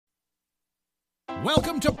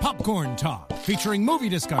Welcome to Popcorn Talk, featuring movie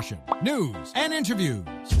discussion, news, and interviews.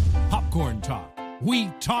 Popcorn Talk. We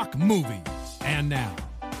talk movies. And now,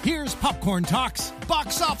 here's Popcorn Talk's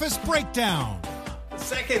Box Office Breakdown.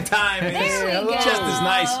 Second time is There we go. just as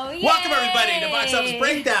nice. Yay. Welcome, everybody, to Box Office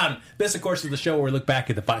Breakdown. This, of course, is the show where we look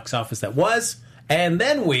back at the box office that was, and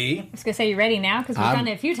then we... I was going to say, you ready now? Because we've done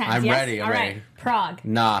it a few times. I'm yes? ready, I'm All ready. right. Prague.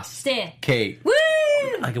 Nas. Stick. Kate. Woo!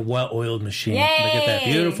 Like a well-oiled machine. Yay. Look at that.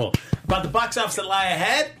 Beautiful. About the box office that lie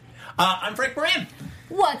ahead, I'm Frank Moran.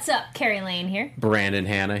 What's up? Carrie Lane here. Brandon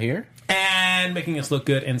Hanna here. And making us look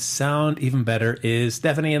good and sound even better is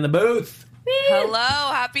Stephanie in the booth. Hello,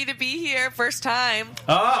 happy to be here. First time.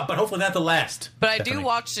 Oh, but hopefully not the last. But I Stephanie. do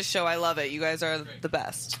watch the show. I love it. You guys are the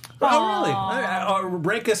best. Oh, really?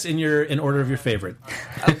 Rank us in order of your favorite.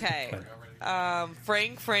 Okay.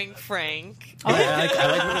 Frank. Yeah, I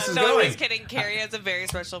like where this is No, I'm going. just kidding. Carrie has a very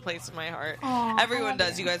special place in my heart. Everyone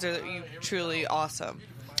does. You guys are truly awesome.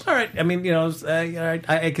 All right. I mean,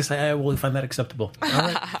 I guess I will find that acceptable.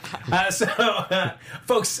 All right.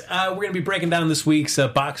 Folks, we're going to be breaking down this week's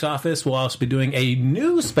box office. We'll also be doing a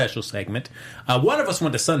new special segment. One of us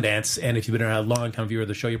went to Sundance, and if you've been a long-time viewer of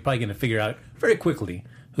the show, you're probably going to figure out very quickly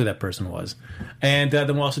who that person was. And then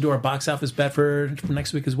we'll also do our box office bet for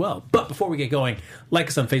next week as well. But before we get going, like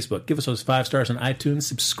us on Facebook, give us those 5 stars on iTunes,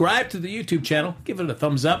 subscribe to the YouTube channel, give it a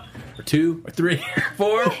thumbs up, or 2, or 3, or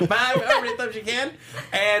 4, or 5, however many thumbs you can.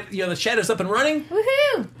 And, the chat is up and running.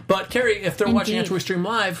 Woohoo! But, Carrie, if they're watching Indeed. after we stream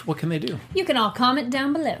live, what can they do? You can all comment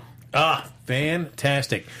down below.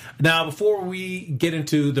 Fantastic. Now, before we get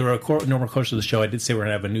into the normal course of the show, I did say we're going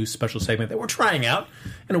to have a new special segment that we're trying out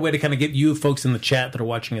in a way to kind of get you folks in the chat that are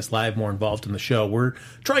watching us live more involved in the show. We're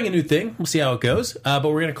trying a new thing. We'll see how it goes. But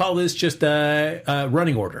we're going to call this just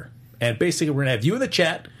running order. And basically, we're going to have you in the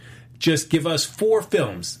chat just give us 4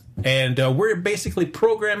 films. And we're basically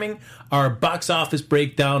programming our box office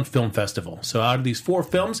breakdown film festival. So out of these 4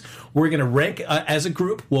 films, we're going to rank as a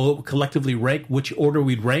group. We'll collectively rank which order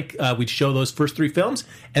we'd rank. We'd show those first 3 films.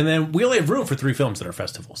 And then we only have room for 3 films at our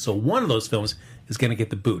festival. So one of those films is going to get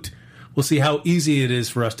the boot. We'll see how easy it is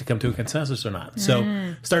for us to come to a consensus or not.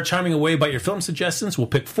 So start chiming away about your film suggestions. We'll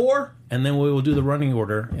pick 4, and then we will do the running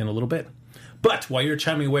order in a little bit. But while you're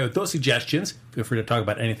chiming away with those suggestions, feel free to talk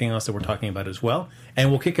about anything else that we're talking about as well.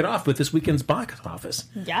 And we'll kick it off with this weekend's box office.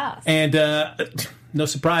 Yes. And no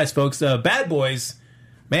surprise, folks, Bad Boys,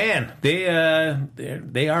 man, they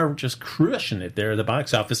are just crushing it there at the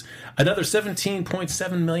box office. Another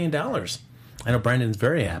 $17.7 million. I know Brandon's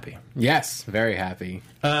very happy. Yes, very happy.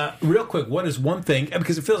 Real quick, what is one thing?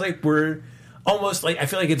 Because it feels like we're almost like, I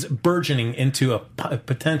feel like it's burgeoning into a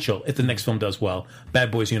potential, if the next film does well,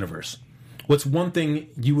 Bad Boys universe. What's one thing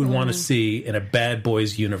you would want to see in a Bad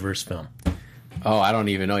Boys universe film? Oh, I don't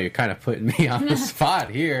even know. You're kind of putting me on the spot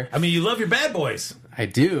here. I mean, you love your Bad Boys. I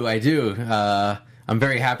do. I'm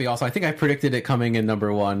very happy also. I think I predicted it coming in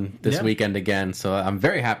number 1 this weekend again, so I'm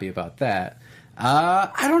very happy about that.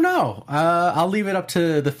 I don't know. I'll leave it up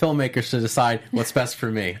to the filmmakers to decide what's best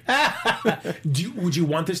for me. Would you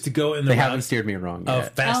want this to go in the They route haven't steered me wrong of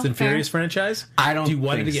yet. Fast and fair. Furious franchise? I don't Do you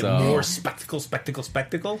want it to think get so. more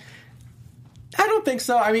spectacle? I don't think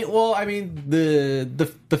so.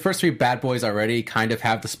 The first 3 Bad Boys already kind of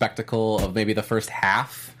have the spectacle of maybe the first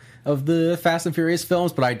half of the Fast and Furious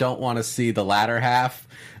films, but I don't want to see the latter half.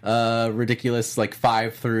 Ridiculous, like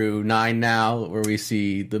 5 through 9 now, where we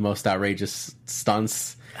see the most outrageous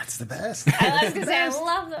stunts. That's the best. I was going to say, I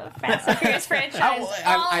love the Fast and Furious franchise.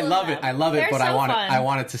 I love it. I love it, They're but so I fun.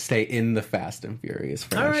 want it to stay in the Fast and Furious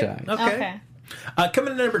All right. franchise. Okay.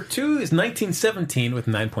 Coming in at number 2 is 1917 with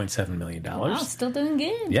 $9.7 million. Wow, still doing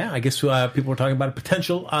good. Yeah, I guess people were talking about a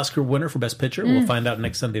potential Oscar winner for Best Picture. We'll find out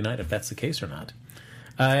next Sunday night if that's the case or not.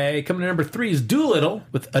 Coming in at number 3 is Doolittle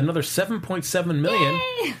with another $7.7 million.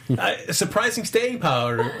 Surprising staying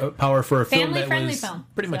power for a film that Family-friendly was film,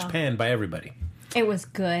 pretty much so. panned by everybody. It was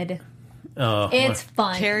good. Oh, It's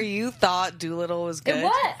fun. Carrie, you thought Doolittle was good. It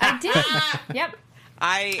was. I did. Yep.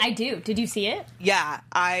 I do. Did you see it? Yeah,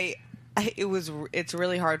 it's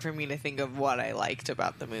really hard for me to think of what I liked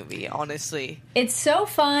about the movie, honestly. It's so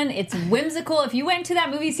fun. It's whimsical. If you went to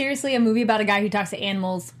that movie, seriously, a movie about a guy who talks to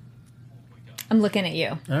animals, I'm looking at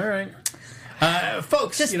you. all right.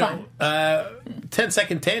 Folks, Just fun.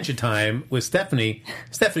 10-second tangent time with Stephanie.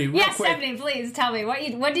 Stephanie, real Yes, quick. Stephanie, please tell me what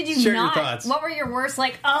did you Share your not? thoughts. What were your worst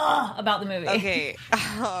about the movie? Okay.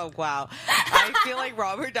 Oh, wow. I feel like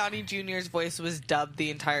Robert Downey Jr.'s voice was dubbed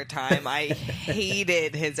the entire time. I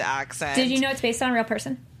hated his accent. Did you know it's based on a real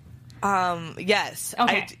person? Yes.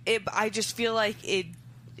 Okay. I just feel like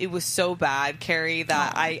it was so bad, Carrie,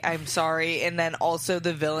 that I'm sorry. And then also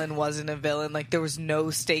the villain wasn't a villain. Like, there was no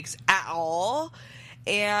stakes at at all.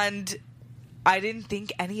 And I didn't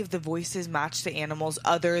think any of the voices matched the animals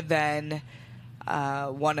other than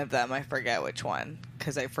one of them. I forget which one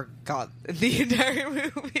because I forgot the entire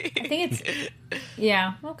movie. I think it's...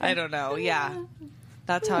 Yeah. Okay. I don't know. Yeah.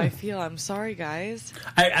 That's how I feel. I'm sorry, guys.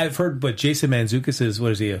 I've heard, but Jason Mantzoukas is,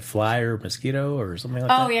 what is he, a fly or mosquito or something like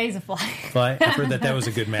that? Oh, yeah, he's a fly. Fly? I've heard that was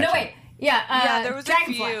a good match. No, wait. Yeah, there was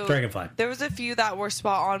Dragonfly. a few. Dragonfly. There was a few that were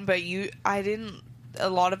spot on, but a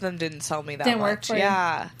lot of them didn't sell me that Didn't much. work for you?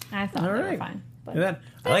 Yeah. I thought All they right. were fine. But... Look at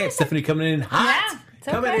that. I like it. Stephanie coming in hot. Yeah, it's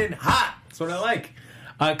coming okay. in hot. That's what I like.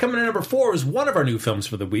 Coming in number 4 was one of our new films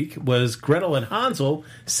for the week, was Gretel and Hansel,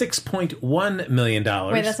 $6.1 million.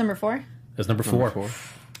 Wait, that's number 4? That's number 4.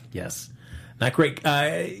 Yes. Not great.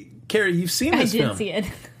 Carrie, you've seen this film. I did see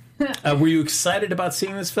it. Were you excited about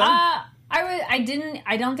seeing this film?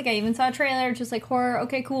 I don't think I even saw a trailer. Just like horror.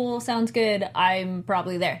 Okay, cool. Sounds good. I'm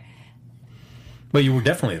probably there. Well, you were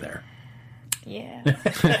definitely there. Yeah.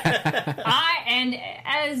 And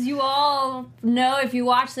as you all know, if you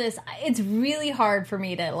watch this, it's really hard for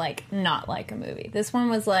me to not like a movie. This one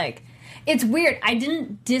was it's weird. I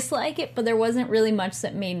didn't dislike it, but there wasn't really much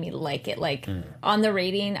that made me like it. On the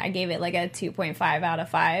rating, I gave it a 2.5 out of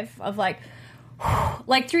 5 of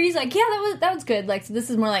 3's yeah, that was good. So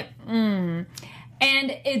this is more and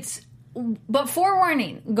it's, but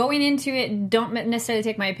forewarning, going into it, don't necessarily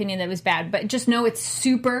take my opinion that it was bad, but just know it's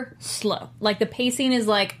super slow. The pacing is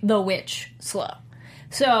The Witch slow.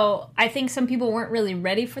 So I think some people weren't really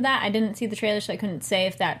ready for that. I didn't see the trailer, so I couldn't say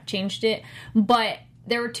if that changed it. But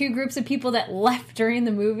there were 2 groups of people that left during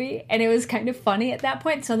the movie, and it was kind of funny at that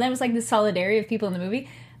point. So that was the solidarity of people in the movie,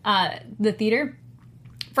 the theater.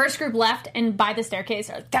 First group left, and by the staircase,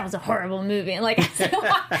 that was a horrible movie. And and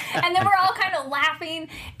then we're all kind of laughing,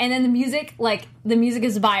 and then the music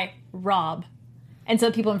is by Rob. And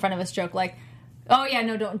so people in front of us joke oh yeah,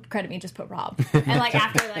 no, don't credit me, just put Rob. And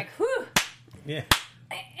after whew. Yeah.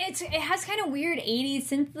 It has kind of weird 80s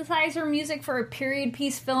synthesizer music for a period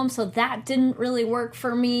piece film, so that didn't really work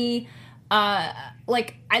for me. I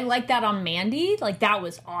like that on Mandy. That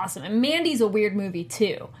was awesome. And Mandy's a weird movie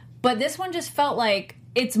too. But this one just felt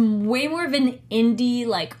it's way more of an indie,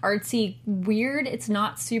 artsy weird. It's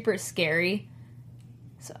not super scary.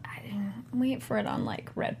 So I didn't wait for it on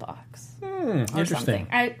Redbox or Interesting. something.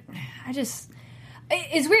 I just,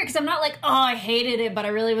 it's weird because I'm not oh, I hated it, but I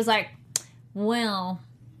really was well,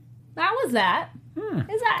 that was that.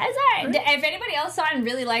 Is that? If anybody else saw it and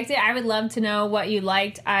really liked it, I would love to know what you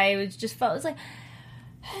liked. I just felt it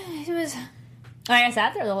was I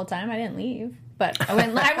sat there the whole time. I didn't leave. But I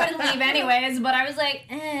wouldn't leave anyways. But I was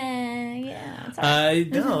yeah. It's all right.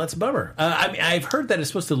 No, that's a bummer. I've heard that it's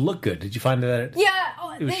supposed to look good. Did you find that?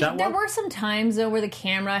 Yeah, it was shot well? There were some times though where the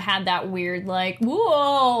camera had that weird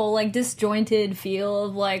whoa, disjointed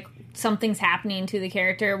feel of something's happening to the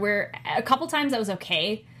character. Where a couple times that was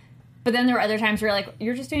okay, but then there were other times where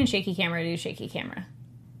you're just doing shaky camera to do shaky camera,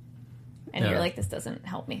 and you're this doesn't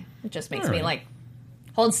help me. It just makes me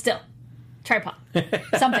hold still. Tripod.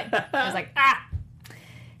 Something. I was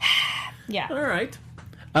yeah. All right.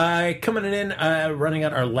 Coming in, running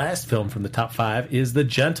out our last film from the top 5 is The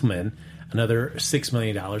Gentleman, another $6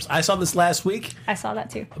 million. I saw this last week. I saw that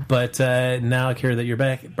too. But now I hear that you're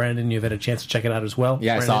back. Brandon, you've had a chance to check it out as well.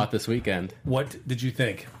 Yeah, Brandon, I saw it this weekend. What did you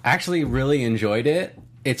think? I actually really enjoyed it.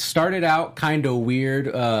 It started out kind of weird.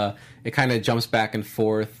 It kind of jumps back and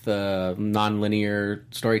forth, non-linear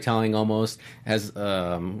storytelling almost, as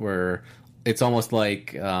where it's almost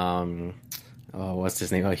what's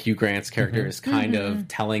his name? Hugh Grant's character is kind of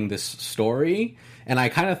telling this story. And I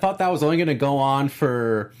kind of thought that was only going to go on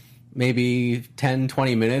for maybe 10,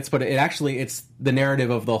 20 minutes, but it's the narrative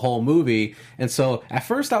of the whole movie. And so at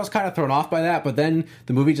first I was kind of thrown off by that, but then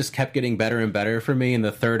the movie just kept getting better and better for me. In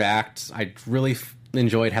the third act, I really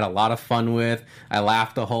enjoyed, had a lot of fun with. I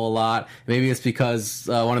laughed a whole lot. Maybe it's because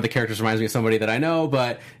one of the characters reminds me of somebody that I know,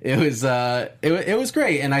 but it was it was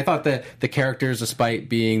great. And I thought that the characters, despite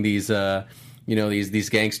being these these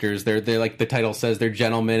gangsters, they're like the title says, they're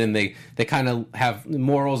gentlemen, and they kind of have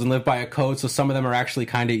morals and live by a code. So some of them are actually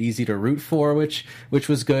kind of easy to root for, which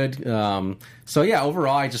was good. So yeah,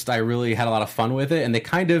 overall, I really had a lot of fun with it, and they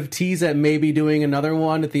kind of tease at maybe doing another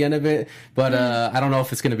one at the end of it, but I don't know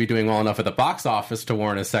if it's going to be doing well enough at the box office to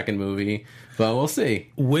warrant a second movie, but we'll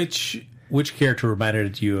see. Which character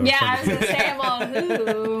reminded you of I was going to say,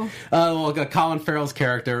 who? Colin Farrell's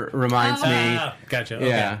character reminds me. Gotcha. Okay.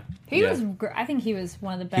 Yeah. I think he was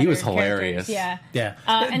one of the better. He was characters. hilarious. Yeah.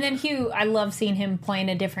 And then Hugh, I love seeing him playing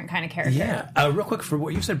a different kind of character. Yeah. Real quick, for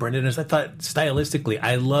what you said, Brendan, is I thought stylistically,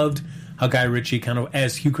 I loved how Guy Ritchie kind of,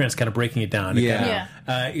 as Hugh Grant's kind of breaking it down. Yeah.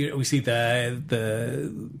 We see the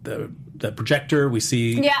projector, we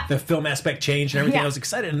see the film aspect change and everything. Yeah. I was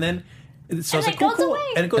excited, and then so I was And like, it cool, goes cool. away.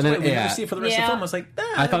 And it goes And away. then- We yeah. never see it for the rest of the Yeah. film. I was like,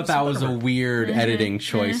 I thought that was a whatever. weird editing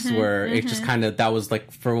choice where it just kind of, that was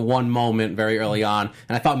like for one moment very early on,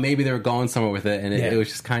 and I thought maybe they were going somewhere with it, and it was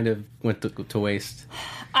just kind of went to waste.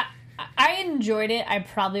 I enjoyed it. I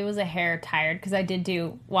probably was a hair tired because I did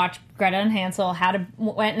watch Greta and Hansel,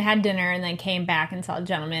 went and had dinner, and then came back and saw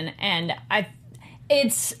Gentlemen. And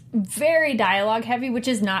it's very dialogue heavy, which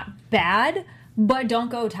is not bad, but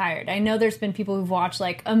don't go tired. I know there's been people who've watched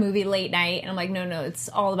like a movie late night, and I'm like, no, it's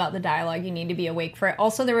all about the dialogue. You need to be awake for it.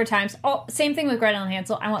 Also, there were times. Oh, same thing with Greta and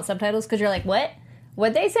Hansel. I want subtitles because you're like, what?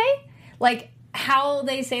 What'd they say? Like, how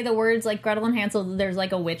they say the words, like Gretel and Hansel, there's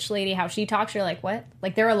like a witch lady, how she talks, you're like, what?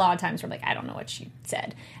 Like, there are a lot of times where I'm like, I don't know what she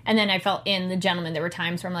said. And then I felt in The Gentleman, there were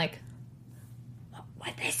times where I'm like,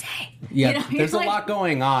 what'd they say? Yeah, You know, there's a you're like- lot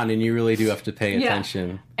going on, and you really do have to pay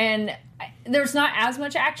attention. And there's not as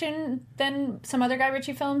much action than some other Guy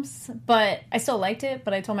Ritchie films, but I still liked it.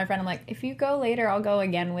 But I told my friend, I'm like, if you go later, I'll go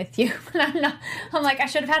again with you. And I'm like, I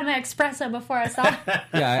should have had my espresso before I saw it.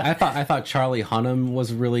 Yeah, I thought Charlie Hunnam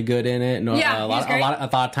was really good in it. No, Yeah, a he's great. lot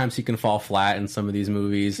of times he can fall flat in some of these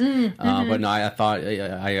movies. But no, I thought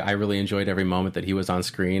I really enjoyed every moment that he was on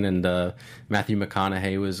screen, and Matthew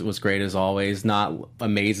McConaughey was great as always. Not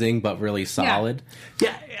amazing, but really solid.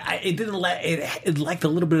 Yeah, it didn't it lacked a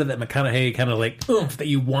little bit of that McConaughey kind of like oomph that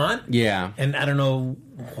you want. Yeah. And I don't know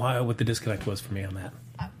what the disconnect was for me on that.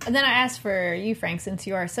 And then I asked for you, Frank, since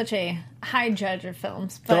you are such a high judge of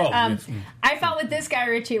films. But yes. I felt with this Guy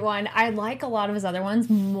Ritchie one, I like a lot of his other ones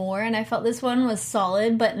more, and I felt this one was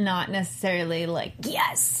solid, but not necessarily like,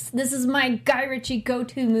 yes, this is my Guy Ritchie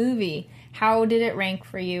go-to movie. How did it rank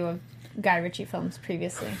for you of Guy Ritchie films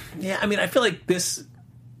previously? Yeah, I mean, I feel like this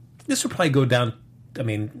would probably go down. I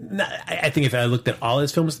mean, I think if I looked at all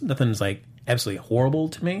his films, nothing's like absolutely horrible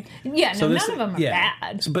to me. Yeah, no, none of them are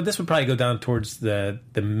bad. But this would probably go down towards the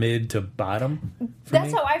mid to bottom.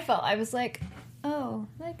 That's how I felt. I was like, oh,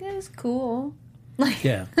 like, that was cool. Like,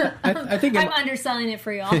 Yeah. I think I'm underselling it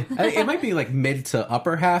for y'all. it might be like mid to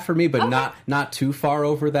upper half for me, but not too far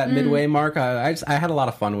over that midway mark. I had a lot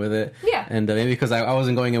of fun with it. Yeah. And maybe because I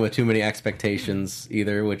wasn't going in with too many expectations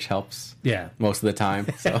either, which helps. Yeah. Most of the time.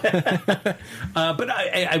 So. But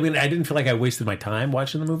I mean, I didn't feel like I wasted my time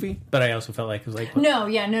watching the movie, but I also felt like it was like, No.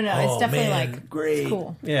 It's oh, definitely man, like great. It's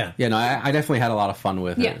cool. Yeah. Yeah, no, I definitely had a lot of fun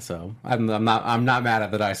with Yeah. it. So I'm not mad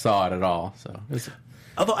at that I saw it at all. So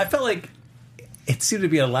Although I felt like it seemed to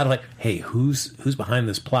be a lot of like, hey, who's behind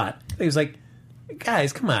this plot? It was like,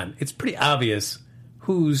 guys, come on, it's pretty obvious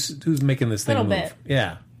who's making this thing Little move. bit.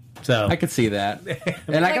 Yeah. So I could see that,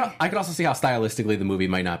 and I could also see how stylistically the movie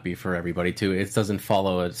might not be for everybody too. It doesn't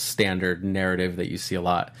follow a standard narrative that you see a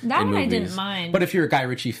lot That in one I movies. didn't mind. But if you're a Guy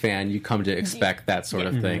Ritchie fan, you come to expect that sort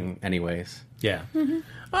of thing, anyways. yeah.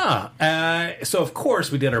 Mm-hmm. So of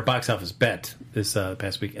course we did our box office bet this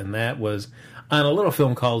past week, and that was on a little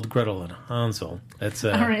film called Gretel and Hansel. That's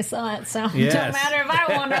I already saw it, so Yes. it don't matter if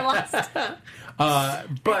I won or lost.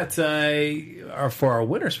 But for our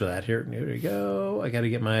winners for that, here we go. I got to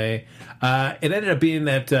get my. It ended up being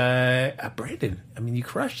that Brandon. I mean, you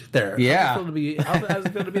crushed it there. Yeah. How's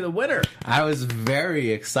it going to be the winner? I was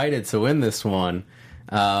very excited to win this one.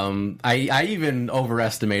 I even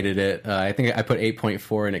overestimated it. I think I put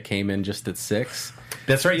 8.4 and it came in just at 6.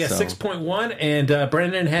 That's right. Yeah, So- 6.1, and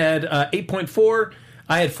Brandon had 8.4.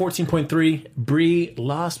 I had 14.3. Bree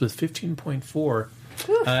lost with 15.4.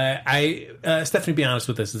 Stephanie, be honest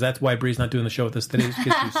with us. Is that why Bree's not doing the show with us today?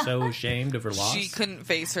 Because she's so ashamed of her loss. She couldn't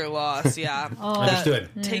face her loss. Yeah, Understood.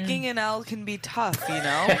 Taking an L can be tough, you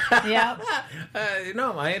know. Yep.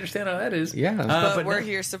 No, I understand how that is. Yeah. But we're no,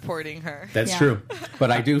 here supporting her. That's Yeah. true. But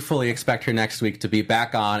I do fully expect her next week to be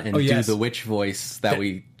back on and yes. do the witch voice that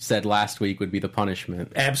we said last week would be the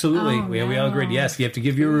punishment. Absolutely. Oh, we all agreed. no. Yes, you have to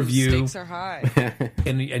give your review Stakes are high.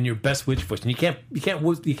 and your best witch voice. And you can't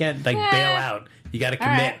like bail out. You got to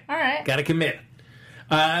commit. All right. Got to commit.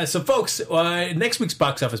 So, folks, next week's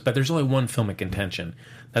box office bet, there's only one film in contention.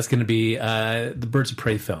 That's going to be the Birds of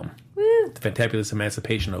Prey film. Woo. The Fantabulous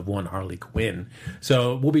Emancipation of One Harley Quinn.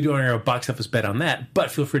 So we'll be doing our box office bet on that,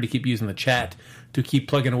 but feel free to keep using the chat to keep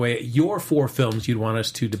plugging away at your 4 films you'd want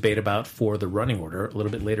us to debate about for the running order a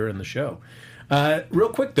little bit later in the show. Real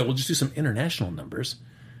quick, though, we'll just do some international numbers.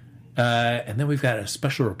 And then we've got a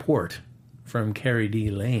special report from Carrie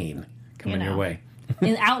D. Lane coming your way.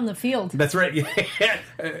 out in the field. That's right. Yeah.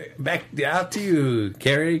 Back out to you,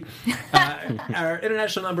 Carrie. Our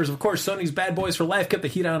international numbers, of course, Sony's Bad Boys for Life kept the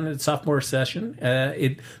heat on in its sophomore session.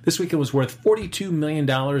 This weekend was worth $42 million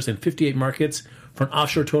in 58 markets for an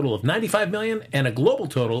offshore total of $95 million and a global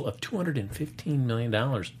total of $215 million.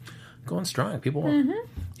 Going strong. People,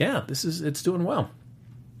 yeah, it's doing well.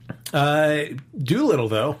 Doolittle,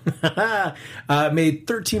 though, made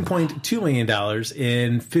 $13.2 million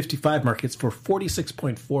in 55 markets for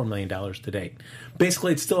 $46.4 million to date.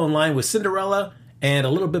 Basically, it's still in line with Cinderella and a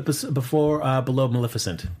little bit below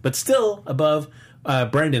Maleficent, but still above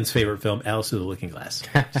Brandon's favorite film, Alice Through the Looking Glass.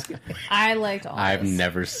 I liked all I've this.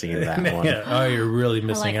 never seen that one. Yeah. Oh, you're really I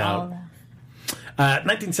missing like all out. of them.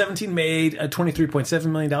 1917 made $23.7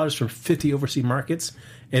 million from 50 overseas markets.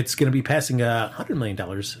 It's going to be passing $100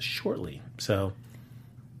 million shortly. So,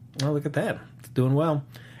 well, look at that. It's doing well.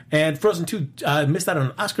 And Frozen 2 missed out on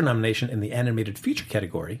an Oscar nomination in the animated feature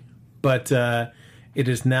category, but it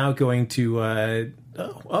is now going to... I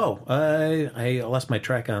lost my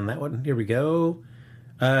track on that one. Here we go.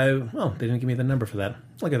 They didn't give me the number for that.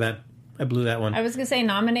 Look at that. I blew that one. I was going to say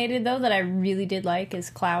nominated, though, that I really did like is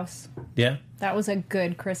Klaus. Yeah? That was a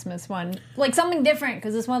good Christmas one. Like, something different,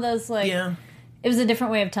 because it's one of those, like... Yeah. It was a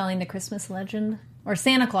different way of telling the Christmas legend. Or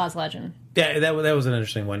Santa Claus legend. Yeah, that was an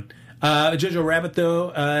interesting one. Jojo Rabbit, though,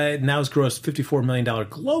 now has grossed $54 million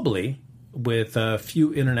globally, with a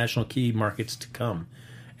few international key markets to come.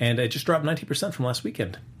 And it just dropped 19% from last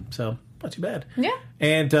weekend. So, not too bad. Yeah.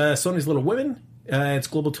 And Sony's Little Women, its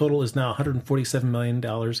global total is now $147 million.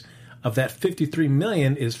 Of that, $53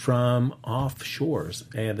 million is from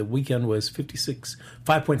offshores. And the weekend was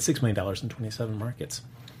 $5.6 million in 27 markets.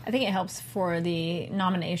 I think it helps for the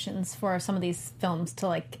nominations for some of these films to,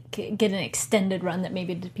 like, get an extended run that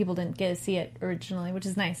maybe people didn't get to see it originally, which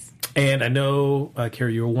is nice. And I know,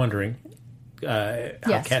 Carrie, you were wondering how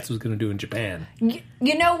Yes. Cats was going to do in Japan.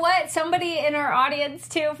 You know what? Somebody in our audience,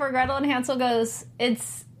 too, for Gretel and Hansel goes,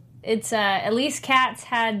 it's at least Cats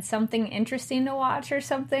had something interesting to watch or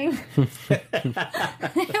something. It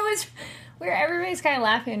was where everybody's kind of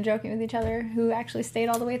laughing and joking with each other who actually stayed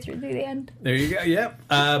all the way through the end. There you go. Yep.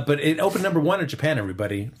 But it opened number one in Japan,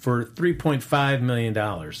 everybody, for $3.5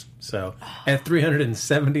 million. So at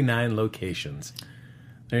 379 locations.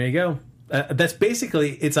 There you go. That's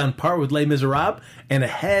basically, it's on par with Les Miserables and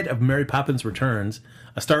ahead of Mary Poppins Returns,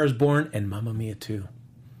 A Star is Born, and Mamma Mia 2.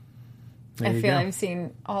 I feel I've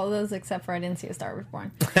seen all of those except for I didn't see A Star Was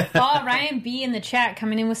Born. Ryan B in the chat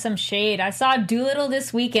coming in with some shade. I saw Doolittle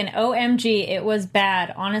this weekend. OMG, it was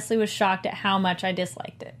bad. Honestly was shocked at how much I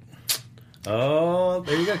disliked it. Oh,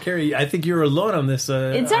 there you go, Carrie. I think you're alone on this.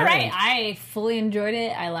 It's all right. I fully enjoyed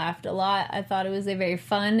it. I laughed a lot. I thought it was a very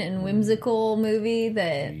fun and whimsical movie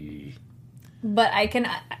but I can...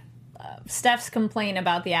 Steph's complaint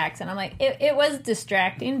about the accent. I'm like, it was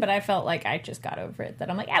distracting, but I felt like I just got over it. That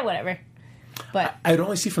I'm like, whatever. But I'd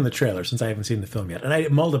only see from the trailer since I haven't seen the film yet, and I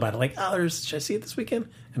mulled about it. Like, should I see it this weekend?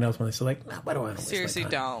 And I was when I said, like, why do I want to Seriously,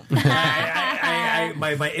 don't.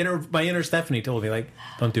 my inner Stephanie told me, like,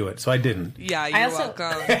 don't do it, so I didn't. Yeah, you're welcome.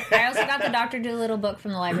 I also got the Dr. Dolittle book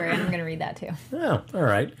from the library, and I'm going to read that too. Oh, all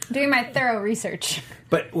right. Doing my thorough research.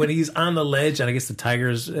 But when he's on the ledge, and I guess the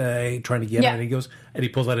tiger's trying to get him, and he goes and he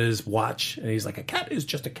pulls out his watch, and he's like, "A cat is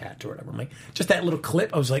just a cat," or whatever. I'm like, just that little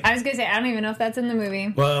clip. I was like, I was going to say, I don't even know if that's in the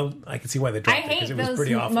movie. well, I can see why they I dropped it hate because it was those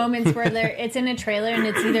pretty awful. moments where it's in a trailer and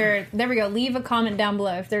it's either, there we go, leave a comment down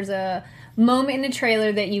below if there's a moment in a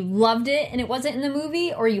trailer that you loved it and it wasn't in the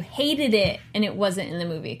movie, or you hated it and it wasn't in the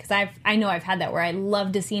movie. Because I know I've had that where I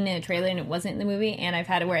loved a scene in a trailer and it wasn't in the movie, and I've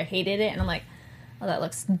had it where I hated it and I'm like, oh, that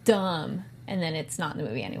looks dumb, and then it's not in the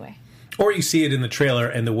movie anyway. Or you see it in the trailer,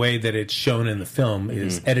 and the way that it's shown in the film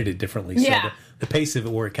is edited differently. Yeah. So the pace of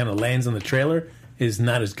it, where it kind of lands on the trailer, is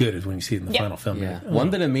not as good as when you see it in the final film. Yeah.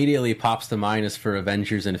 One that immediately pops to mind is for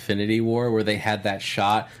Avengers Infinity War, where they had that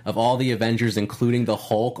shot of all the Avengers, including the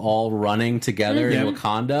Hulk, all running together in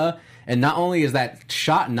Wakanda. And not only is that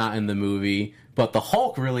shot not in the movie, but the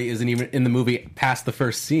Hulk really isn't even in the movie past the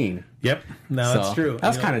first scene. Yep. No, that's true. That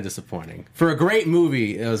was kind of disappointing. For a great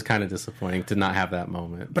movie, it was kind of disappointing to not have that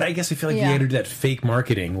moment. But I guess I feel like Yeah. he entered that fake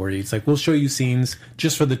marketing where it's like, we'll show you scenes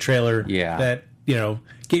just for the trailer that,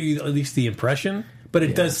 gave you at least the impression. But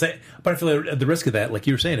it does say, but I feel like at the risk of that, like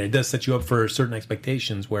you were saying, it does set you up for certain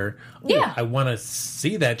expectations where, I want to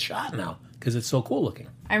see that shot now because it's so cool looking.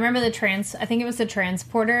 I remember I think it was the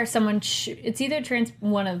transporter. Someone, it's either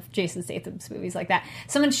one of Jason Statham's movies like that.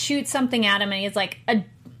 Someone shoots something at him and he's like a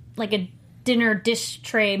dinner dish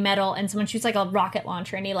tray metal, and someone shoots like a rocket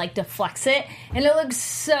launcher, and he like deflects it, and it looks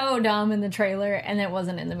so dumb in the trailer, and it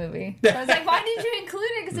wasn't in the movie. So I was like, why did you include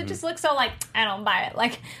it? Because it just looks so like, I don't buy it.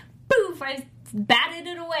 Like, poof, I batted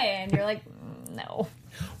it away, and you're like, no.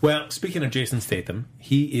 Well, speaking of Jason Statham,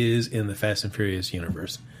 he is in the Fast and Furious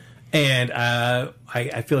universe. And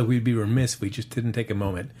I feel like we'd be remiss if we just didn't take a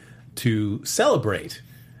moment to celebrate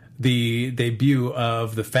the debut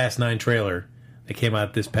of the Fast 9 trailer that came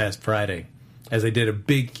out this past Friday, as they did a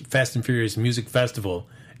big Fast and Furious music festival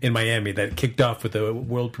in Miami that kicked off with the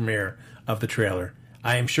world premiere of the trailer.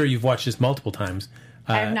 I am sure you've watched this multiple times.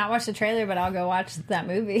 I have not watched the trailer, but I'll go watch that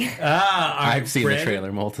movie. I've seen the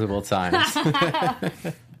trailer multiple times.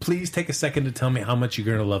 Please take a second to tell me how much you're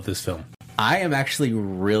going to love this film. I am actually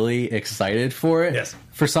really excited for it. Yes.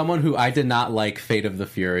 For someone who I did not like Fate of the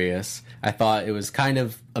Furious, I thought it was kind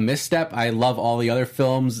of a misstep. I love all the other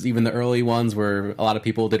films, even the early ones where a lot of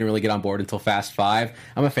people didn't really get on board until Fast 5.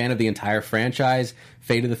 I'm a fan of the entire franchise.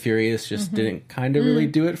 Fate of the Furious just didn't kind of really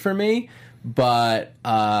do it for me. But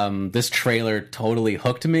this trailer totally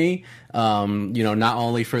hooked me. Not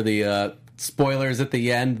only for the spoilers at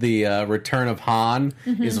the end, the return of Han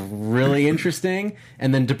is really interesting.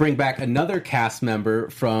 And then to bring back another cast member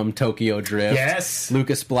from Tokyo Drift, yes,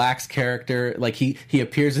 Lucas Black's character, like he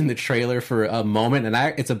appears in the trailer for a moment, and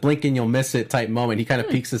it's a blink and you'll miss it type moment. He kind of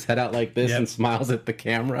peeks his head out like this and smiles at the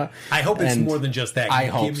camera. I hope it's more than just that. I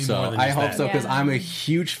hope so. Because I'm a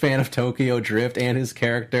huge fan of Tokyo Drift and his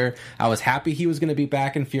character. I was happy he was going to be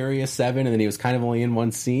back in Furious 7, and then he was kind of only in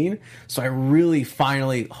one scene. So I really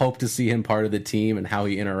finally hope to see him part of the team and how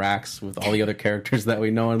he interacts with all the other characters that we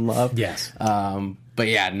know and love. Yes. But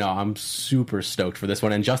yeah, no, I'm super stoked for this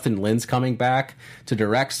one. And Justin Lin's coming back to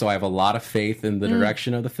direct, so I have a lot of faith in the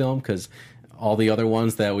direction of the film, because all the other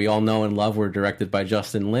ones that we all know and love were directed by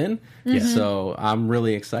Justin Lin. So I'm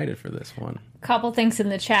really excited for this one. Couple things in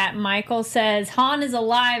the chat. Michael says, Han is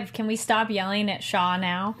alive. Can we stop yelling at Shaw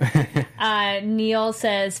now? Neil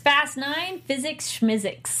says, Fast 9, physics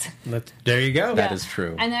schmizics. There you go. That is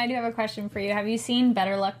true. And then I do have a question for you. Have you seen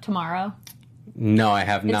Better Luck Tomorrow? No, I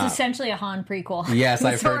have not. It's essentially a Han prequel. Yes,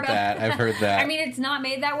 I've heard that. I mean, it's not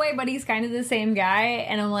made that way, but he's kind of the same guy.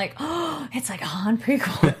 And I'm like, oh, it's like a Han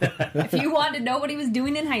prequel. If you wanted to know what he was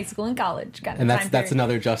doing in high school and college. And that's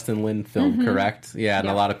another Justin Lin film, correct? Yeah, and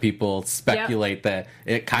a lot of people speculate that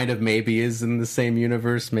it kind of maybe is in the same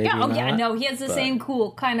universe, maybe not. Yeah, no, he has the same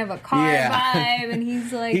cool kind of a car vibe, and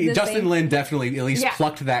he's like Justin Lin definitely at least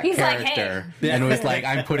plucked that character and was like,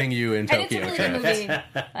 I'm putting you in Tokyo Drift. And it's a really good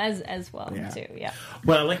movie as well, too. Yeah.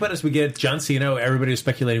 What I like about it is we get John Cena. Everybody was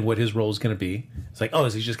speculating what his role is going to be. It's like, oh,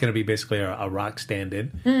 is he just going to be basically a rock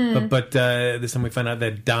stand-in? But this time we find out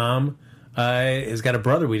that Dom has got a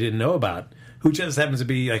brother we didn't know about, who just happens to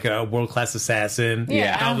be like a world-class assassin.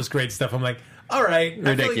 Yeah. All this great stuff. I'm like, all right.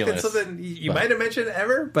 Ridiculous. I feel like that's something you might have mentioned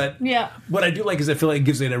ever, but what I do like is I feel like it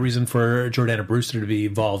gives it a reason for Jordana Brewster to be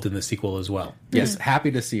involved in the sequel as well. Yes,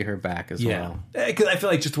 happy to see her back as well. Because I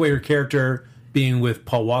feel like just the way her character being with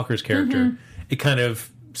Paul Walker's character, it kind of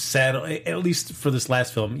sad, at least for this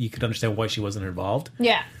last film, you could understand why she wasn't involved.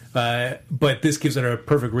 Yeah. But this gives it a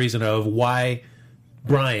perfect reason of why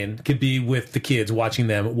Brian could be with the kids watching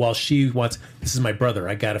them while she wants, this is my brother,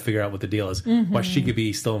 I got to figure out what the deal is, why she could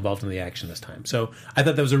be still involved in the action this time. So I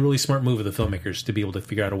thought that was a really smart move of the filmmakers to be able to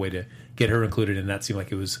figure out a way to get her included and not seem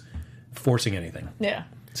like it was forcing anything. Yeah.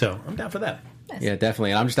 So I'm down for that. Yeah,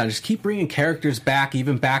 definitely. And I'm just keep bringing characters back,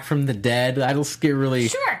 even back from the dead. That'll get really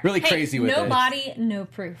crazy with it. No body, no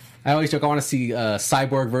proof. I always joke, I want to see a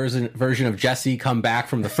cyborg version of Jesse come back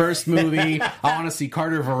from the first movie. I want to see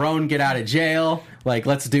Carter Verone get out of jail. Like,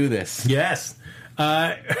 let's do this. Yes. All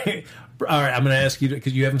right, I'm going to ask you,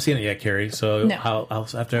 because you haven't seen it yet, Carrie, so I'll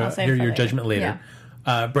have to hear your judgment later.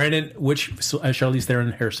 Yeah. Brandon, which Charlize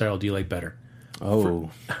Theron hairstyle do you like better? Oh.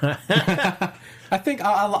 I think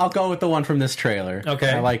I'll go with the one from this trailer. Okay.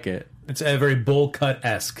 I like it. It's a very bowl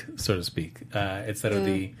cut-esque, so to speak, instead of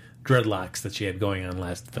the dreadlocks that she had going on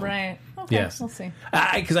last film. Right. Okay, yes. We'll see.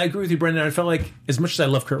 Because I agree with you, Brendan. I felt like, as much as I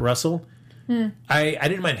love Kurt Russell, I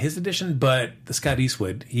didn't mind his addition, but the Scott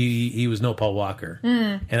Eastwood, he was no Paul Walker.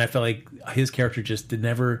 And I felt like his character just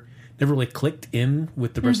never really clicked in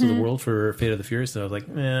with the rest of the world for Fate of the Furious. So I was like,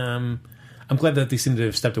 I'm glad that they seem to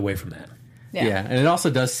have stepped away from that. Yeah, and it also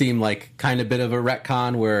does seem like kind of a bit of a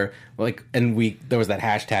retcon where, like, there was that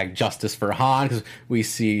hashtag Justice for Han, because we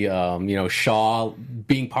see, Shaw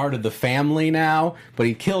being part of the family now, but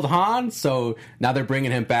he killed Han, so now they're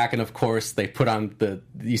bringing him back, and of course they put on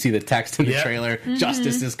you see the text in the trailer,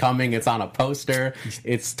 Justice is coming, it's on a poster.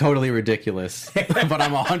 It's totally ridiculous, but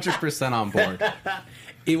I'm 100% on board.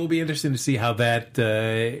 It will be interesting to see how that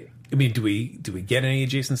I mean, do we get any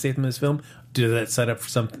Jason Statham in this film? Did that set up for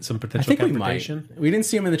some potential I think we might. confrontation? We didn't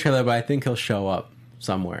see him in the trailer, but I think he'll show up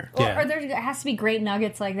somewhere. Yeah. Or there has to be great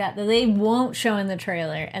nuggets like that they won't show in the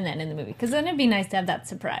trailer and then in the movie. Because then it'd be nice to have that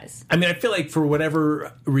surprise. I mean, I feel like for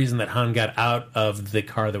whatever reason that Han got out of the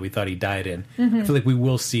car that we thought he died in, I feel like we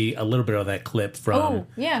will see a little bit of that clip from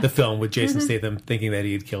the film with Jason Statham thinking that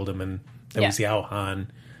he had killed him, and then we see how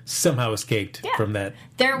Han somehow escaped from that.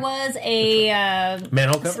 There was a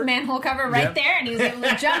manhole cover right there, and he was able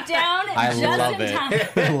to jump down I just love in it.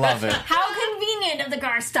 time. Love it. How convenient if the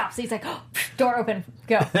car stops. He's like, oh, door open,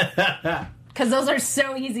 go. Because those are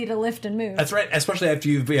so easy to lift and move. That's right, especially after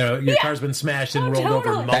your car's been smashed and rolled over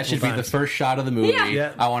totally. multiple That should be the times. first shot of the movie.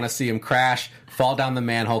 Yeah. I want to see him crash, fall down the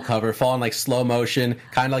manhole cover, fall in like slow motion,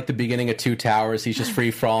 kind of like the beginning of Two Towers. He's just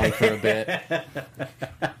free falling for a bit.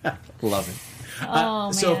 Love it.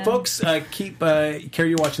 So, man. folks, Carrie,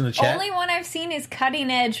 you're watching the chat. Only one I've seen is Cutting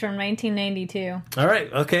Edge from 1992. All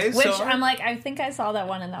right, okay. Which so, I'm like, I think I saw that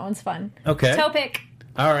one, and that one's fun. Okay. Topic.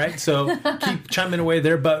 All right, so keep chiming away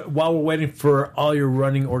there. But while we're waiting for all your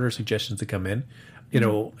running order suggestions to come in,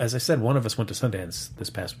 as I said, one of us went to Sundance this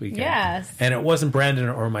past weekend. Yes. And it wasn't Brandon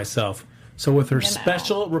or myself. So with her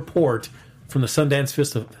special report from the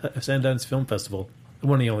Sundance Film Festival, the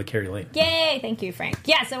one and only Carrie Lane. Yay! Thank you, Frank.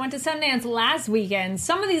 Yes, I went to Sundance last weekend.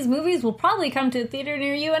 Some of these movies will probably come to a theater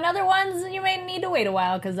near you, and other ones you may need to wait a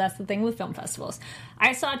while, because that's the thing with film festivals.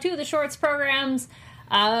 I saw 2 of the shorts programs,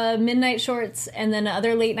 Midnight Shorts, and then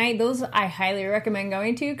other late night. Those I highly recommend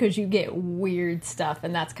going to, because you get weird stuff,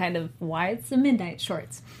 and that's kind of why it's the Midnight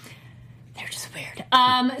Shorts. They're just weird.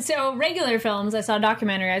 So regular films, I saw a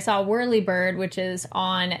documentary. I saw Whirly Bird, which is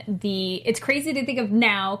on the... It's crazy to think of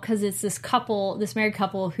now, because it's this married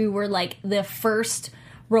couple who were like the first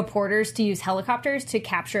reporters to use helicopters to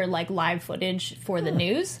capture like live footage for the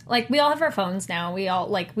news. Like, we all have our phones now.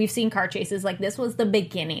 We've seen car chases. Like, this was the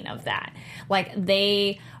beginning of that. Like,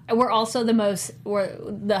 they were also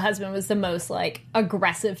the husband was the most like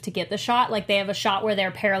aggressive to get the shot. Like, they have a shot where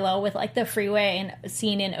they're parallel with like the freeway and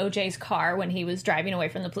seen in OJ's car when he was driving away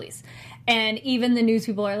from the police. And even the news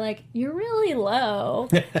people are like, you're really low.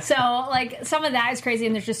 So like, some of that is crazy,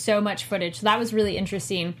 and there's just so much footage. So that was really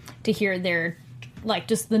interesting to hear their, like,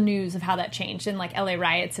 just the news of how that changed, and like LA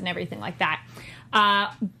riots and everything like that.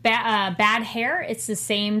 Bad Hair, it's the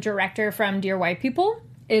same director from Dear White People.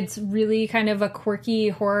 It's really kind of a quirky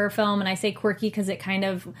horror film, and I say quirky because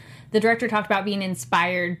the director talked about being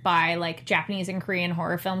inspired by like Japanese and Korean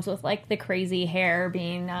horror films with like the crazy hair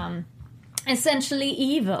being essentially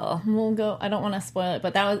evil. I don't want to spoil it,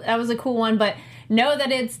 but that was a cool one. But know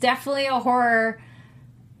that it's definitely a horror.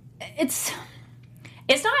 It's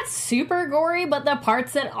not super gory, but the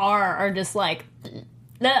parts that are just like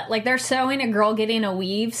they're showing a girl getting a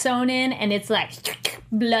weave sewn in, and it's like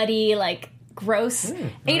bloody, like gross.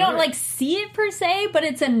 And you don't like see it per se, but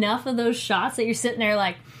it's enough of those shots that you're sitting there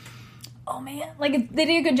like, oh man, like they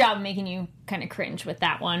did a good job of making you kind of cringe with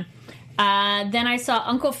that one. Then I saw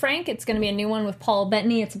Uncle Frank. It's going to be a new one with Paul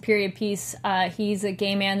Bettany. It's a period piece. He's a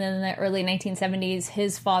gay man in the early 1970s.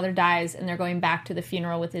 His father dies, and they're going back to the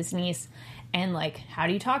funeral with his niece. And, like, how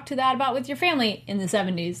do you talk to that about with your family in the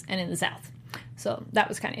 70s and in the South? So that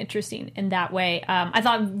was kind of interesting in that way. I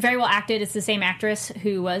thought very well acted. It's the same actress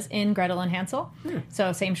who was in Gretel and Hansel.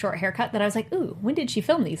 So same short haircut that I was like, ooh, when did she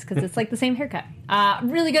film these? Because it's like the same haircut.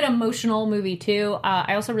 Really good emotional movie, too.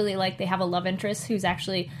 I also really like they have a love interest who's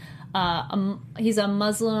actually... he's a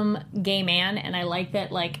Muslim gay man, and I like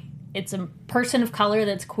that, like, it's a person of color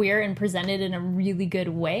that's queer and presented in a really good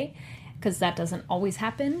way, because that doesn't always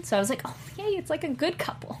happen. So I was like, oh, yay, it's like a good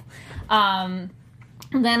couple.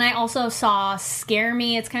 Then I also saw Scare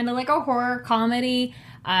Me. It's kind of like a horror comedy.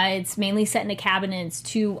 It's mainly set in a cabin, and it's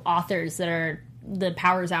 2 authors that are the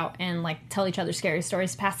powers out and, like, tell each other scary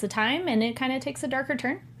stories to pass the time, and it kind of takes a darker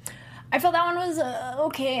turn. I felt that one was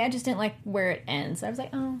okay. I just didn't like where it ends. I was like,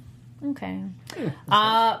 oh, okay.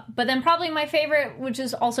 But then probably my favorite, which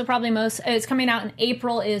is also probably it's coming out in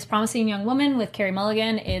April, is Promising Young Woman with Carey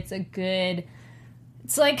Mulligan. It's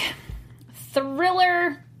like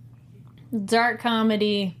thriller, dark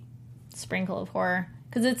comedy, sprinkle of horror.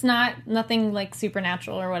 Because it's nothing like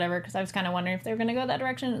supernatural or whatever, because I was kind of wondering if they were going to go that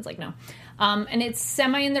direction. It's like, no. And it's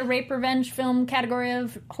semi in the rape revenge film category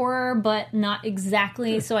of horror, but not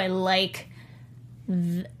exactly. So I like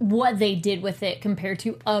what they did with it compared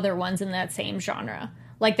to other ones in that same genre.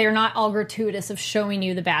 Like, they're not all gratuitous of showing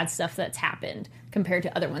you the bad stuff that's happened compared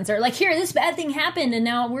to other ones. They're like, here, this bad thing happened, and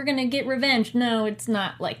now we're going to get revenge. No, it's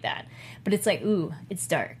not like that. But it's like, ooh, it's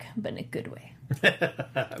dark, but in a good way.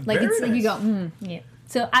 Like, it's like you go, yeah.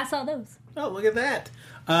 So I saw those. Oh, look at that.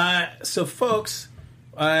 So, folks,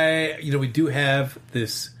 We do have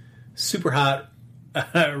this super hot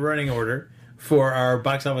running order for our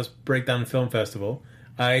box office breakdown film festival.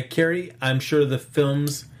 Carrie, I'm sure the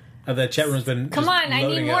films of that chat room has been. Come just on, I need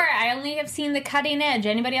loading more. up. I only have seen the cutting edge.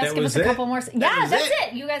 Anybody else That give was us a it? couple more? That was That's it?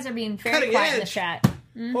 it. You guys are being very Cutting quiet in the edge. chat.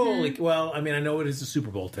 Holy, well, I mean, I know it is the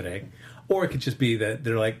Super Bowl today, or it could just be that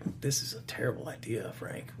they're like, "This is a terrible idea,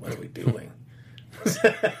 Frank. What are we doing?"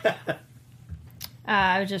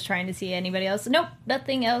 I was just trying to see anybody else. Nope,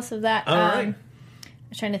 nothing else of that. All right. I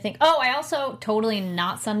was trying to think. Oh, I also, totally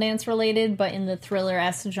not Sundance related, but in the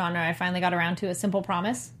thriller-esque genre, I finally got around to A Simple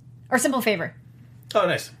Promise. Or Simple Favor. Oh,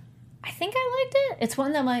 nice. I think I liked it. It's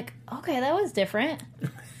one that I'm like, okay, that was different.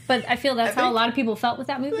 But I feel that's how a lot of people felt with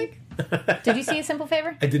that movie. Did you see A Simple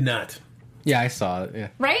Favor? I did not. Yeah, I saw it. Yeah,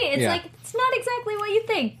 Right? It's Yeah. like, it's not exactly what you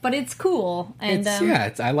think, but it's cool. And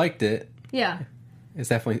I liked it. yeah.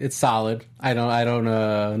 It's solid. I don't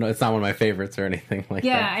no, it's not one of my favorites or anything like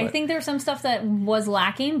Yeah, that. I but- think there's some stuff that was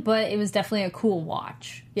lacking, but it was definitely a cool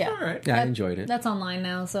watch. Yeah. All right. Yeah, I enjoyed it. That's online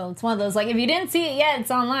now, so it's one of those, like, if you didn't see it yet, it's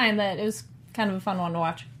online, but it was kind of a fun one to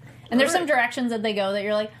watch. And there's some directions that they go that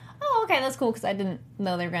you're like, oh, okay, that's cool, because I didn't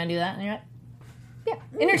know they were going to do that. And you're like, yeah,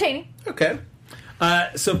 entertaining. Okay.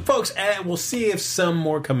 So, folks, we'll see if some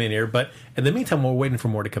more come in here. But in the meantime, we're waiting for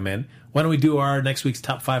more to come in. Why don't we do our next week's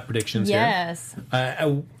top 5 predictions Yes. here?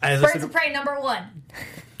 As I Birds said, of Prey #1.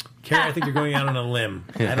 Carrie, I think you're going out on a limb.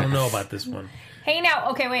 I don't know about this one. Hey,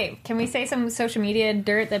 now, okay, wait. Can we say some social media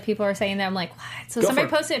dirt that people are saying that I'm like, what? So Go somebody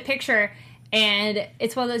for it. posted a picture, and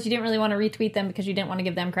it's one of those you didn't really want to retweet them because you didn't want to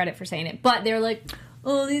give them credit for saying it. But they're like,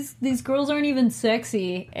 oh, these girls aren't even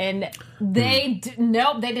sexy. And they,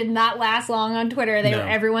 nope, they did not last long on Twitter.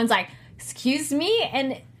 Everyone's like, excuse me?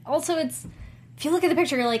 And also it's, if you look at the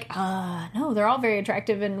picture, you're like, no, they're all very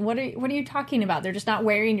attractive. And what are you talking about? They're just not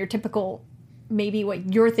wearing your typical, maybe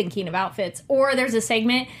what you're thinking of outfits. Or there's a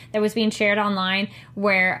segment that was being shared online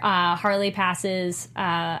where Harley passes,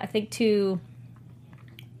 I think, to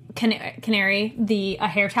Canary a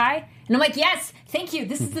hair tie. And I'm like, yes, thank you.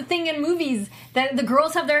 This is the thing in movies that the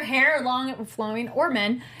girls have their hair long, flowing, or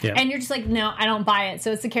men. Yeah. And you're just like, no, I don't buy it.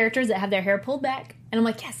 So it's the characters that have their hair pulled back. And I'm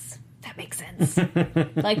like, yes, that makes sense.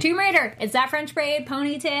 Like Tomb Raider, it's that French braid,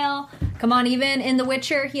 ponytail. Come on, even in The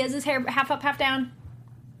Witcher, he has his hair half up, half down.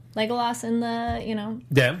 Legolas in the,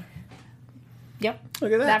 Yeah. Yep.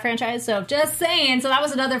 Look at that. franchise. So just saying. So that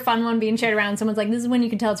was another fun one being shared around. Someone's like, this is when you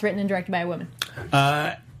can tell it's written and directed by a woman.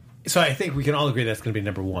 So I think we can all agree that's going to be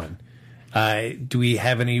 #1. Do we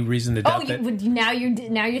have any reason to doubt that? Now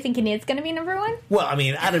you're thinking it's going to be #1? Well, I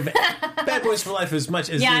mean, out of Bad Boys for Life, as much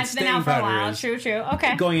as Yeah, its it's been staying out for a power while. is, True.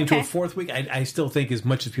 Okay. going into okay. a 4th week, I still think as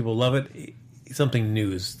much as people love it, something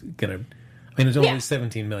new is going to... I mean, there's only Yeah.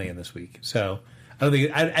 17 million this week. So I don't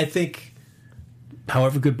think... I think,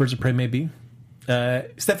 however good Birds of Prey may be...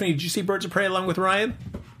 Stephanie, did you see Birds of Prey along with Ryan?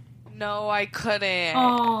 No, I couldn't.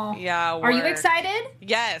 Oh. Yeah. Are you work. excited?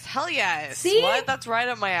 Yes. Hell yes. See? What? That's right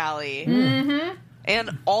up my alley. Mm-hmm.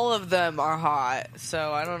 And all of them are hot,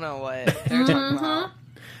 so I don't know what they're talking about.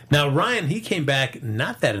 Now, Ryan, he came back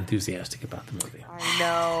not that enthusiastic about the movie. I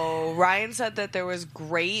know. Ryan said that there was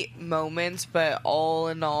great moments, but all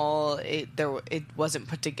in all, it wasn't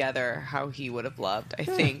put together how he would have loved. I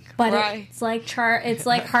think. But right? it's like it's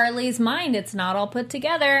like Harley's mind. It's not all put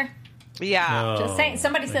together. Yeah. Just saying.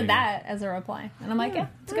 Somebody said that as a reply, and I'm like, yeah,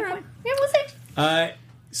 it's a good point. Yeah, we'll see.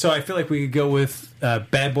 So I feel like we could go with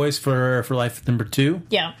Bad Boys for Life #2.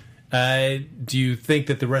 Yeah. Do you think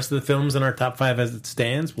that the rest of the films in our top 5 as it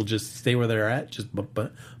stands will just stay where they're at, just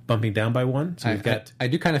bumping down by 1? So we've got... I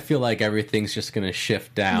do kind of feel like everything's just going to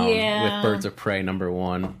shift down Yeah. with Birds of Prey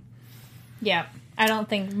 #1. Yeah. I don't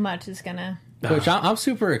think much is gonna. Which I'm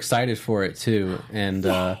super excited for it too, and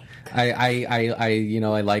I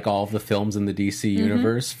like all of the films in the DC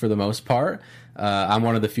universe for the most part. I'm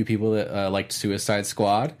one of the few people that liked Suicide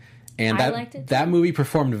Squad, and I liked it, that too. movie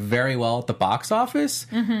performed very well at the box office.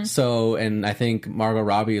 So, and I think Margot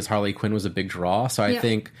Robbie as Harley Quinn was a big draw. So I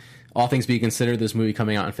think, all things being considered, this movie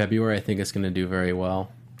coming out in February, I think it's going to do very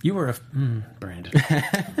well. You were a... Brandon.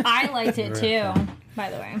 I liked it too. By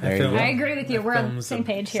the way, There you go. I agree with you. We're on the thumbs same up.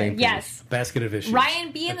 page here. Same page. Yes. Basket of issues.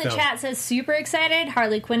 Ryan B in the chat says super excited.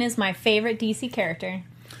 Harley Quinn is my favorite DC character.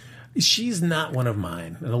 She's not one of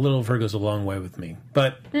mine, and a little of her goes a long way with me.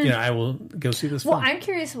 But I will go see this Well, film. I'm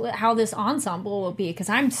curious how this ensemble will be because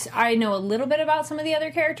I know a little bit about some of the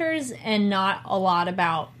other characters and not a lot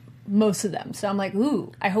about most of them. So I'm like,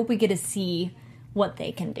 ooh, I hope we get to see what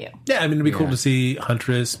they can do. Yeah, I mean, it'd be cool Yeah. to see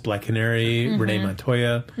Huntress, Black Canary, Renee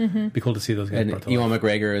Montoya. Be cool to see those guys. And brought to Ewan life.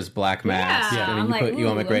 McGregor is Black Mask. Yeah, I mean, I'm you like, put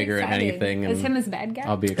Ewan ooh, I'm McGregor in excited. anything, Is and him as bad guy?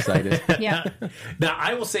 I'll be excited. Yeah. Now,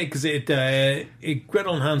 I will say, because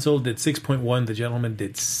Gretel and Hansel did 6.1, The Gentleman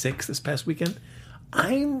did 6 this past weekend.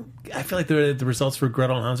 I feel like the results for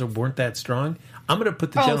Gretel and Hansel weren't that strong. I'm going to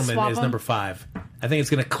put The Gentleman swap as them? number 5. I think it's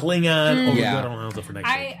going to cling on over Yeah. Gretel and Hansel for next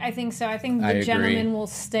year. I think so. I think I the agree. Gentleman will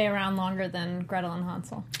stay around longer than Gretel and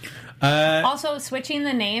Hansel. Uh, Also, switching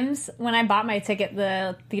the names, when I bought my ticket,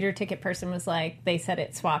 the theater ticket person was like, they said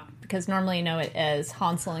it swapped because normally you know it as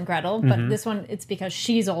Hansel and Gretel, but Mm-hmm. this one, it's because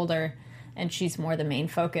she's older and she's more the main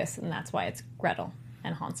focus, and that's why it's Gretel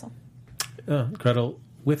and Hansel. Gretel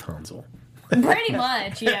with Hansel. Pretty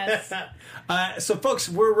much, yes. So, folks,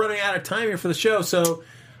 we're running out of time here for the show. So,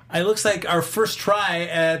 it looks like our first try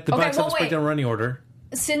at the Okay, box well, office wait. breakdown running order.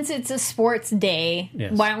 Since it's a sports day,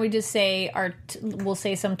 Yes. why don't we just say we'll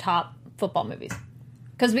say some top football movies?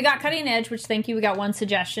 Because we got Cutting Edge, which thank you, we got one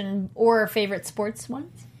suggestion, or our favorite sports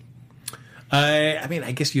ones. I mean,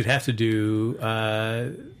 I guess you'd have to do.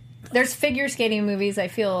 There's figure skating movies. I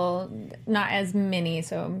feel not as many,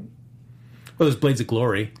 so Well, there's Blades of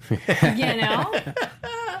Glory. you know.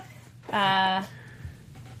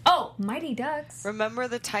 Oh, Mighty Ducks. Remember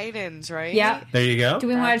the Titans, right? Yeah. There you go. Do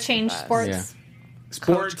we want That's to change the best. sports? Yeah.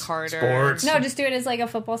 Sports. Coach Carter. Sports. No, just do it as like a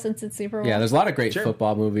football since it's Super Bowl. Yeah, there's a lot of great Sure.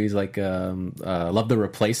 football movies, like love The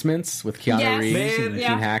Replacements with Keanu Yes. Reeves Man, and yeah.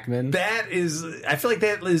 Gene Hackman. That is, I feel like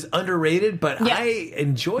that is underrated, but Yeah. I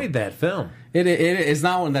enjoyed that film. It is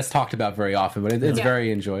not one that's talked about very often, but it's Yeah.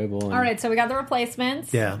 very enjoyable. And, All right, so we got The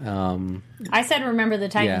Replacements. Yeah. I said Remember the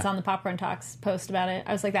Titans Yeah. on the Popcorn Talks post about it.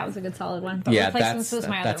 I was like, that was a good solid one. But yeah, Replacements that's was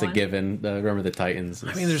my that's other a one. given. Remember the Titans.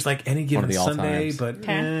 I mean, there's like any One given of the all Sunday, times. but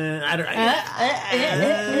Okay. I don't.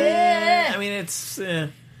 I mean, it's.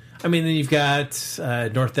 I mean, then you've got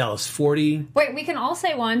North Dallas 40. Wait, we can all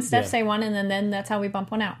say one. Steph Yeah. say one, and then that's how we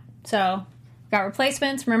bump one out. So, got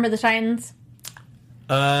Replacements. Remember the Titans.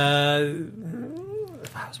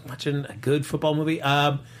 If I was watching a good football movie,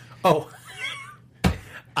 I will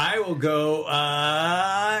go.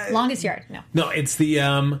 Longest Yard. No. No, it's the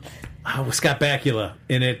with Scott Bakula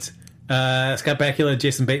in it. Scott Bakula,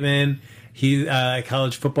 Jason Bateman. He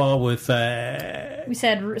college football with.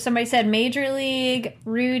 Somebody said Major League.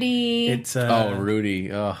 Rudy. It's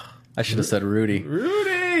Rudy. Oh, I should have said Rudy.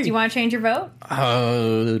 Rudy. Do you want to change your vote?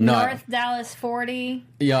 No. North Dallas 40.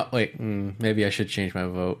 Yeah, wait. Maybe I should change my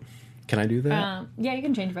vote. Can I do that? Yeah, you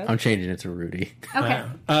can change your vote. I'm changing it to Rudy. Okay.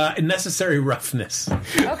 Necessary Roughness.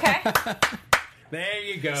 Okay. There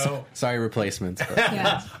you go. Sorry, Replacements. But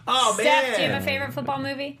Yeah. Oh man. Steph, do you have a favorite football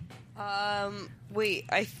movie? Wait,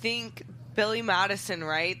 I think Billy Madison,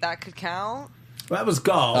 right? That could count. Well, that was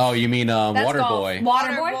golf. oh, you mean That's Waterboy? golf.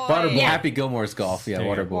 Waterboy? Waterboy. Yeah. Happy Gilmore's golf. Yeah, There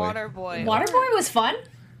you go. Waterboy. Waterboy. Waterboy was fun.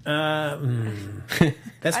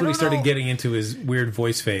 That's I when he don't started know. getting into his weird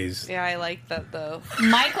voice phase. Yeah, I like that though.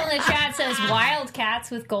 Michael in the chat says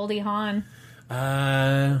Wildcats with Goldie Hawn.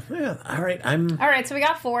 Yeah, all right. All right, so we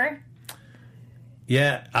got 4.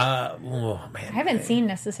 Yeah. Oh man. I haven't seen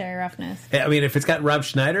Necessary Roughness. I mean, if it's got Rob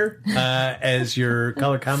Schneider as your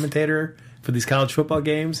color commentator for these college football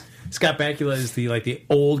games, Scott Bakula is the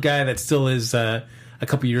old guy that still is a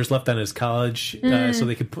couple years left on his college, so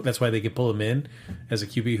they could. That's why they could pull him in as a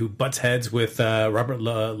QB who butts heads with Robert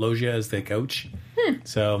Loggia as the coach.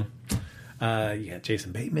 So you got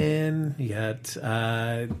Jason Bateman. You got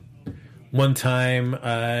one time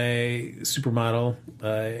supermodel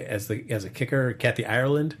as a kicker, Kathy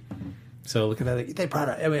Ireland. So look at that. They brought.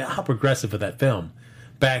 I mean, how progressive of that film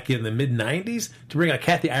back in the mid '90s to bring out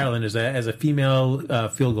Kathy Ireland as a female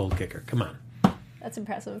field goal kicker. Come on, That's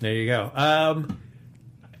impressive. there you go.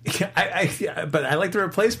 But I like The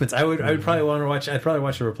Replacements. I would probably want to watch. I'd probably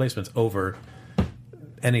watch The Replacements over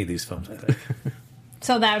any of these films. I think.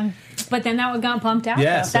 But then that would got bumped out.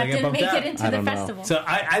 Yeah, though. so I That got didn't bumped make out. it into I the don't know. festival. So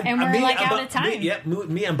And we're, me, like, I'm out of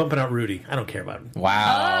time. Me, I'm bumping out Rudy. I don't care about him.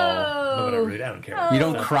 Wow. Bumping out Oh. Rudy. I don't care. You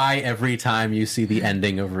don't cry every time you see the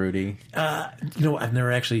ending of Rudy. You know, I've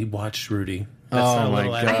never actually watched Rudy. Oh a my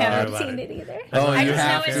little God. I don't care haven't about seen it either. Oh, I you just know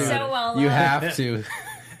have it's to. so well You loved. have to.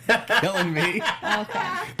 Killing me. Okay.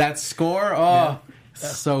 That score,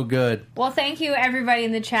 so good. Well, thank you everybody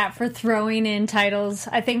in the chat for throwing in titles.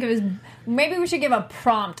 I think it was maybe we should give a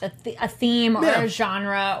prompt, a theme or Yeah. a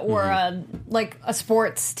genre or a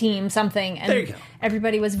sports team, something. And There you go.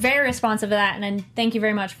 everybody was very responsive to that. And then thank you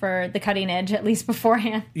very much for the cutting edge, at least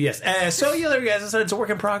beforehand. Yes. So yeah, there you guys. It's a work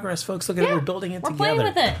in progress, folks. Look at it. Yeah, We're building it we're together.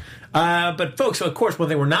 playing with it. But folks, of course, one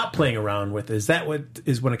thing we're not playing around with is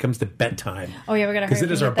when it comes to bet time. Oh yeah, we gotta Because hurry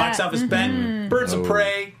it is and our get box that. office bet. Birds of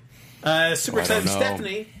Prey. Super I don't excited, know.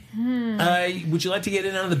 Stephanie. Would you like to get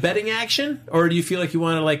in on the betting action, or do you feel like you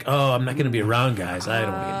want to I'm not going to be around, guys. I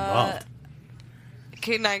don't want to get involved.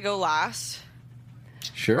 Can I go last?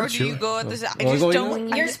 Sure. Or do you go at this? I Well, just go don't.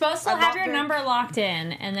 You're I'm supposed to I'm have not your very- number locked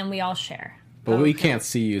in, and then we all share. But we can't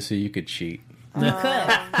see you, so you could cheat. You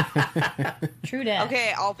could. True that.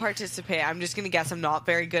 Okay, I'll participate. I'm just gonna guess. I'm not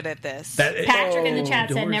very good at this. Patrick in the chat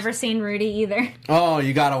said doors. never seen Rudy either. Oh,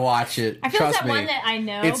 you gotta watch it. I feel Trust it's that me. one that I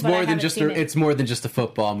know. It's but I more than haven't just seen it. it's more than just a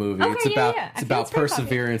football movie. Okay, it's yeah, about yeah. I it's feel about it's very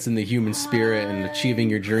perseverance in the human spirit and achieving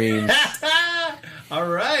your dreams. All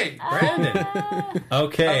right, Brandon.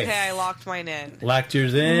 Okay. Okay, I locked mine in. Locked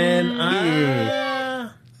yours in.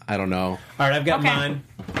 I don't know. All right, I've got Okay. mine.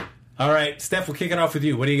 All right, Steph, we'll kick it off with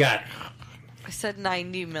you. What do you got? I said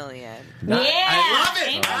 90 million. Yeah, I love it.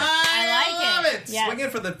 thank you. I like it. Yes. Swinging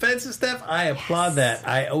for the fences, Steph. I applaud that.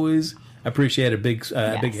 I always appreciate a big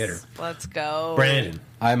hitter. Let's go. Brandon.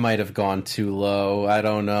 I might have gone too low. I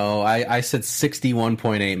don't know. I said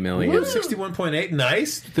 61.8 million. 61.8.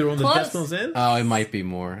 Nice. Throwing the Close. decimals in. Oh, it might be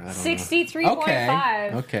more. I don't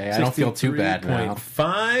 63.5. know. Okay. I don't feel too bad now.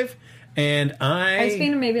 63.5. And I was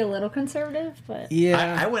being maybe a little conservative, but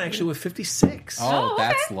Yeah. I went actually with 56. Oh, okay.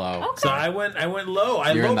 that's low. Okay. So I went low.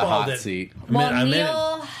 I You're in the lowballed hot it. seat. Well, I meant it.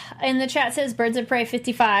 Neil in the chat says Birds of Prey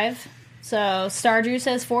 55. So Stardew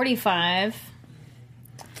says 45.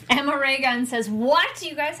 Emma Raygun says, "What?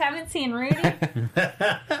 You guys haven't seen Rudy?"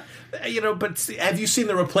 But see, have you seen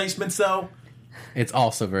The Replacements, though? It's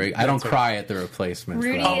also very. I don't cry at the replacements.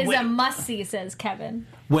 Rudy though. is wait. a must-see, says Kevin.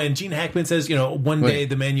 When Gene Hackman says, one Wait. day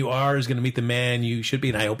the man you are is going to meet the man you should be,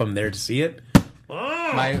 and I hope I'm there to see it.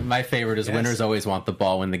 My favorite is winners always want the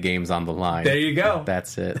ball when the game's on the line. There you go.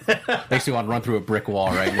 That's it. Makes me want to run through a brick wall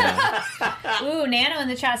right now. Ooh, Nano in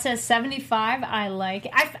the chat says 75. I like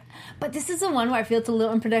it. But this is the one where I feel it's a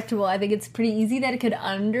little unpredictable. I think it's pretty easy that it could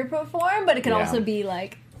underperform, but it could Yeah. also be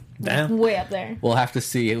Yeah. way up there. We'll have to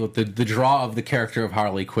see with the draw of the character of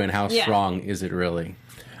Harley Quinn. How Yeah. strong is it really?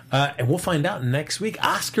 And we'll find out next week.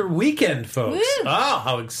 Oscar weekend, folks. Woo! Oh,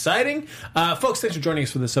 how exciting. Folks, thanks for joining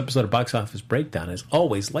us for this episode of Box Office Breakdown. As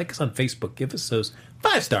always, like us on Facebook. Give us those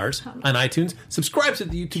 5 stars on iTunes. Subscribe to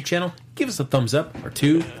the YouTube channel. Give us a thumbs up, or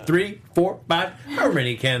 2, 3, 4, 5, however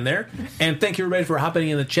many you can there. And thank you, everybody, for hopping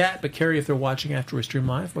in the chat. But, Carrie, if they're watching after we stream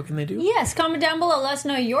live, what can they do? Yes, comment down below. Let us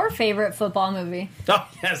know your favorite football movie. Oh,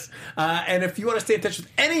 yes. And if you want to stay in touch with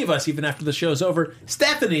any of us, even after the show's over,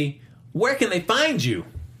 Stephanie, where can they find you?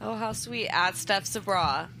 Oh, how sweet. At Steph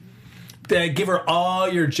Sabra. Give her all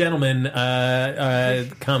your gentleman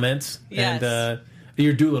comments Yes. and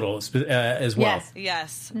your Doolittle as well. Yes.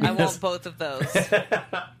 Yes, I want both of those.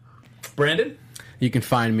 Brandon? You can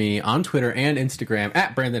find me on Twitter and Instagram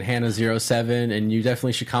at BrandonHannah07, and you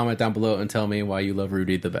definitely should comment down below and tell me why you love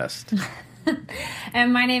Rudy the best.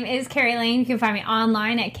 And my name is Carrie Lane. You can find me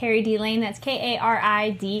online at Carrie D Lane. That's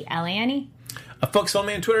KARIDLANE. Folks, follow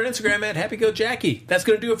me on Twitter and Instagram at HappyGoJackie. That's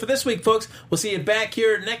going to do it for this week, folks. We'll see you back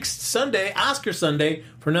here next Sunday, Oscar Sunday,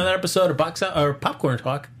 for another episode of Popcorn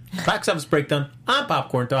Talk. Box Office Breakdown on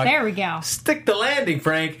Popcorn Talk. There we go. Stick the landing,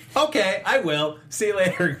 Frank. Okay, I will. See you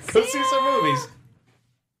later. Go see some movies.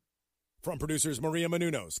 From producers Maria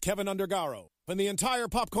Menounos, Kevin Undergaro, and the entire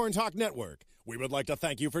Popcorn Talk Network, we would like to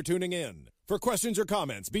thank you for tuning in. For questions or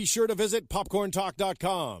comments, be sure to visit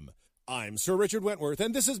popcorntalk.com. I'm Sir Richard Wentworth,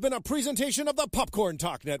 and this has been a presentation of the Popcorn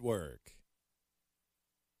Talk Network.